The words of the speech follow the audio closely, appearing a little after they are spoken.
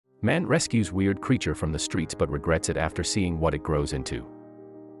Man rescues weird creature from the streets but regrets it after seeing what it grows into.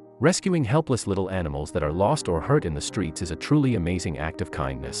 Rescuing helpless little animals that are lost or hurt in the streets is a truly amazing act of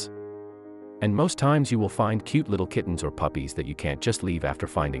kindness. And most times you will find cute little kittens or puppies that you can't just leave after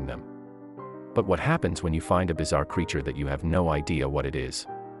finding them. But what happens when you find a bizarre creature that you have no idea what it is?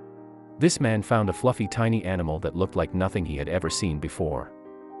 This man found a fluffy tiny animal that looked like nothing he had ever seen before.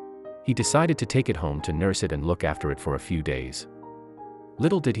 He decided to take it home to nurse it and look after it for a few days.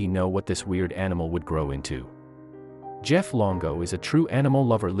 Little did he know what this weird animal would grow into. Jeff Longo is a true animal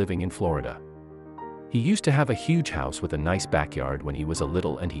lover living in Florida. He used to have a huge house with a nice backyard when he was a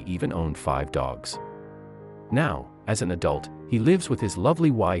little, and he even owned 5 dogs. Now, as an adult, he lives with his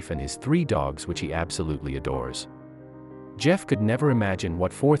lovely wife and his 3 dogs which he absolutely adores. Jeff could never imagine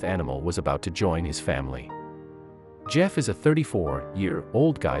what 4th animal was about to join his family. Jeff is a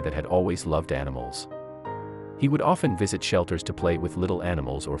 34-year-old guy that had always loved animals. He would often visit shelters to play with little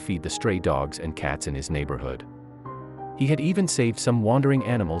animals or feed the stray dogs and cats in his neighborhood. He had even saved some wandering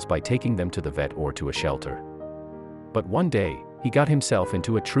animals by taking them to the vet or to a shelter. But one day, he got himself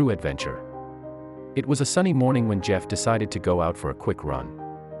into a true adventure. It was a sunny morning when Jeff decided to go out for a quick run.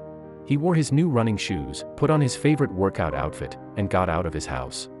 He wore his new running shoes, put on his favorite workout outfit, and got out of his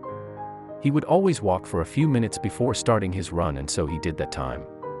house. He would always walk for a few minutes before starting his run, and so he did that time.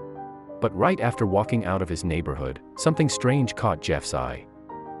 But right after walking out of his neighborhood, something strange caught Jeff's eye.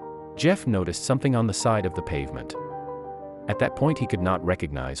 Jeff noticed something on the side of the pavement. At that point he could not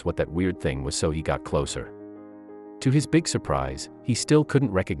recognize what that weird thing was, so he got closer. To his big surprise, he still couldn't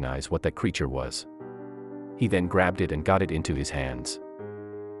recognize what that creature was. He then grabbed it and got it into his hands.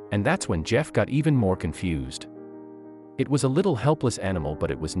 And that's when Jeff got even more confused. It was a little helpless animal, but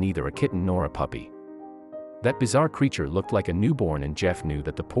it was neither a kitten nor a puppy. That bizarre creature looked like a newborn, and Jeff knew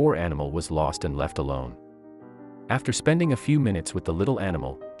that the poor animal was lost and left alone. After spending a few minutes with the little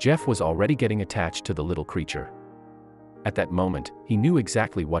animal, Jeff was already getting attached to the little creature. At that moment, he knew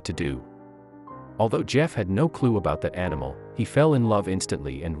exactly what to do. Although Jeff had no clue about that animal, he fell in love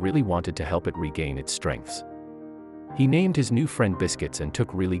instantly and really wanted to help it regain its strengths. He named his new friend Biscuits and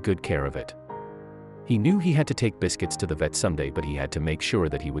took really good care of it. He knew he had to take Biscuits to the vet someday, but he had to make sure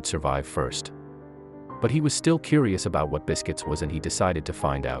that he would survive first. But he was still curious about what Biscuits was, and he decided to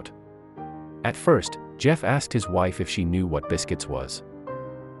find out. At first, Jeff asked his wife if she knew what Biscuits was.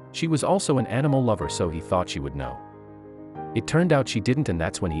 She was also an animal lover, so he thought she would know. It turned out she didn't, and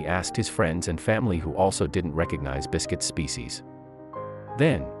that's when he asked his friends and family, who also didn't recognize Biscuits' species.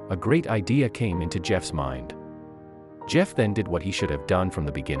 Then, a great idea came into Jeff's mind. Jeff then did what he should have done from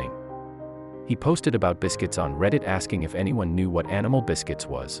the beginning. He posted about Biscuits on Reddit asking if anyone knew what animal Biscuits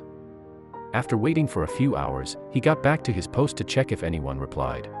was. After waiting for a few hours, he got back to his post to check if anyone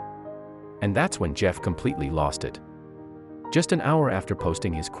replied. And that's when Jeff completely lost it. Just an hour after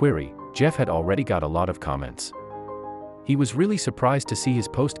posting his query, Jeff had already got a lot of comments. He was really surprised to see his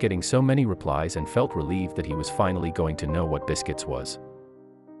post getting so many replies and felt relieved that he was finally going to know what Biscuits was.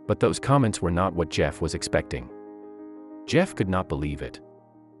 But those comments were not what Jeff was expecting. Jeff could not believe it.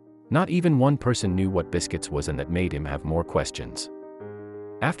 Not even one person knew what Biscuits was, and that made him have more questions.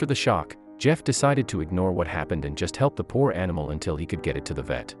 After the shock, Jeff decided to ignore what happened and just help the poor animal until he could get it to the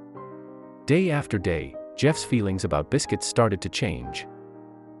vet. Day after day, Jeff's feelings about Biscuits started to change.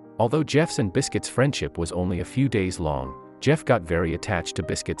 Although Jeff's and Biscuits' friendship was only a few days long, Jeff got very attached to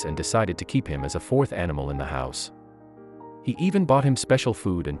Biscuits and decided to keep him as a 4th animal in the house. He even bought him special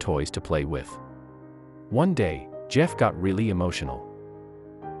food and toys to play with. One day, Jeff got really emotional.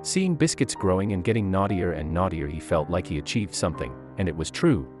 Seeing Biscuits growing and getting naughtier and naughtier, he felt like he achieved something, and it was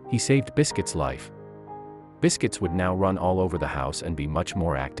true, he saved Biscuits' life. Biscuits would now run all over the house and be much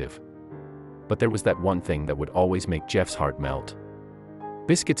more active. But there was that one thing that would always make Jeff's heart melt.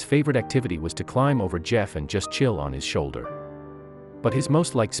 Biscuits' favorite activity was to climb over Jeff and just chill on his shoulder. But his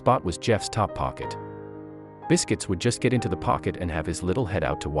most liked spot was Jeff's top pocket. Biscuits would just get into the pocket and have his little head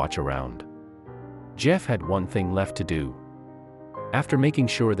out to watch around. Jeff had one thing left to do. After making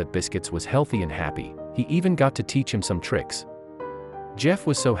sure that Biscuits was healthy and happy, he even got to teach him some tricks. Jeff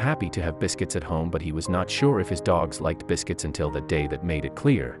was so happy to have Biscuits at home, but he was not sure if his dogs liked Biscuits until the day that made it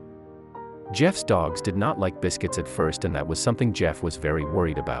clear. Jeff's dogs did not like Biscuits at first, and that was something Jeff was very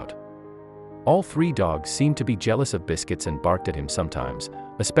worried about. All 3 dogs seemed to be jealous of Biscuits and barked at him sometimes,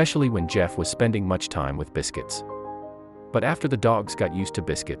 especially when Jeff was spending much time with Biscuits. But after the dogs got used to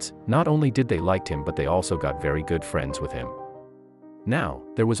Biscuits, not only did they like him, but they also got very good friends with him. Now,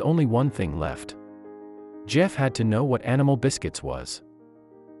 there was only one thing left. Jeff had to know what animal Biscuits was.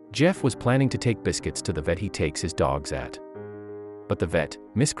 Jeff was planning to take Biscuits to the vet he takes his dogs at. But the vet,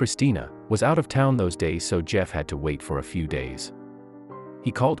 Miss Christina, was out of town those days, so Jeff had to wait for a few days.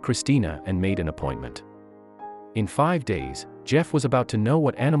 He called Christina and made an appointment. In 5 days, Jeff was about to know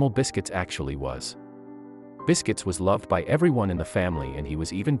what animal Biscuits actually was. Biscuits was loved by everyone in the family, and he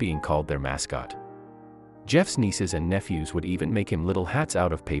was even being called their mascot. Jeff's nieces and nephews would even make him little hats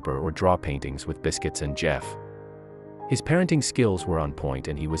out of paper or draw paintings with Biscuits and Jeff. His parenting skills were on point,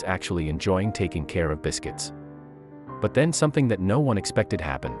 and he was actually enjoying taking care of Biscuits. But then something that no one expected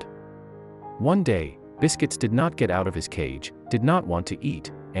happened. One day, Biscuits did not get out of his cage, did not want to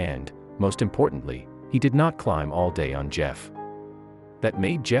eat, and, most importantly, he did not climb all day on Jeff. That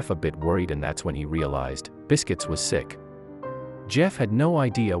made Jeff a bit worried, and that's when he realized Biscuits was sick. Jeff had no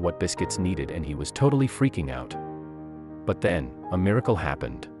idea what Biscuits needed, and he was totally freaking out. But then, a miracle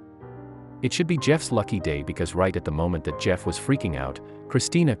happened. It should be Jeff's lucky day, because right at the moment that Jeff was freaking out,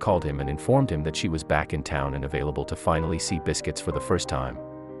 Christina called him and informed him that she was back in town and available to finally see Biscuits for the first time.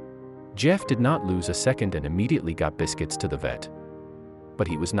 Jeff did not lose a second and immediately got Biscuits to the vet. But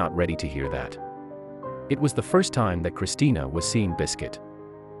he was not ready to hear that. It was the first time that Christina was seeing Biscuit.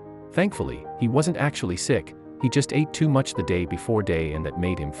 Thankfully, he wasn't actually sick, he just ate too much the day before and that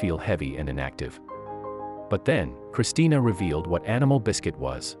made him feel heavy and inactive. But then, Christina revealed what animal Biscuit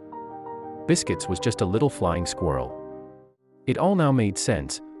was. Biscuits was just a little flying squirrel. It all now made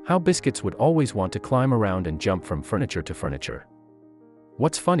sense, how Biscuits would always want to climb around and jump from furniture to furniture.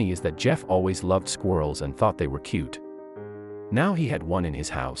 What's funny is that Jeff always loved squirrels and thought they were cute. Now he had one in his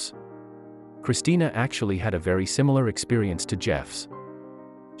house. Christina actually had a very similar experience to Jeff's.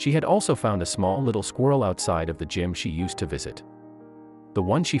 She had also found a small little squirrel outside of the gym she used to visit. The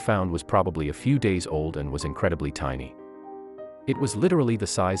one she found was probably a few days old and was incredibly tiny. It was literally the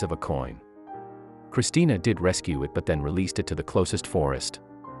size of a coin. Christina did rescue it, but then released it to the closest forest.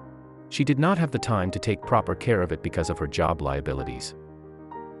 She did not have the time to take proper care of it because of her job liabilities.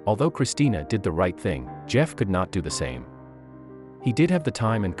 Although Christina did the right thing, Jeff could not do the same. He did have the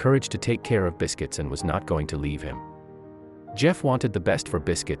time and courage to take care of Biscuits and was not going to leave him. Jeff wanted the best for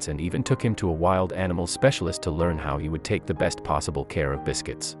Biscuits and even took him to a wild animal specialist to learn how he would take the best possible care of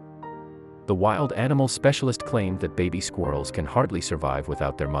Biscuits. The wild animal specialist claimed that baby squirrels can hardly survive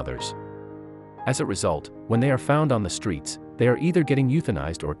without their mothers. As a result, when they are found on the streets, they are either getting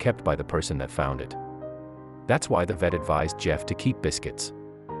euthanized or kept by the person that found it. That's why the vet advised Jeff to keep Biscuits.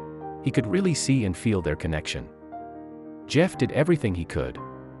 He could really see and feel their connection. Jeff did everything he could.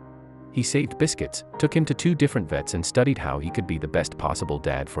 He saved Biscuits, took him to 2 different vets, and studied how he could be the best possible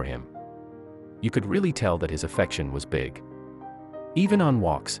dad for him. You could really tell that his affection was big. Even on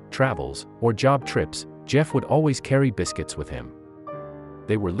walks, travels, or job trips, Jeff would always carry Biscuits with him.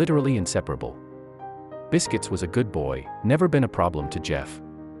 They were literally inseparable. Biscuits was a good boy, never been a problem to Jeff.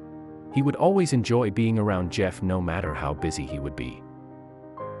 He would always enjoy being around Jeff no matter how busy he would be.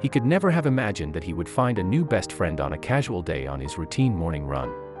 He could never have imagined that he would find a new best friend on a casual day on his routine morning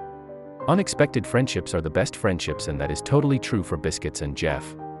run. Unexpected friendships are the best friendships, and that is totally true for Biscuits and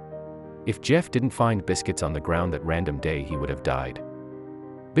Jeff. If Jeff didn't find Biscuits on the ground that random day, he would have died.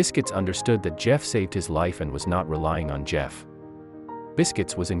 Biscuits understood that Jeff saved his life and was not relying on Jeff.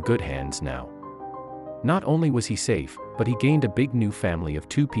 Biscuits was in good hands now. Not only was he safe, but he gained a big new family of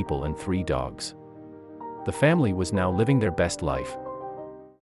 2 people and 3 dogs. The family was now living their best life,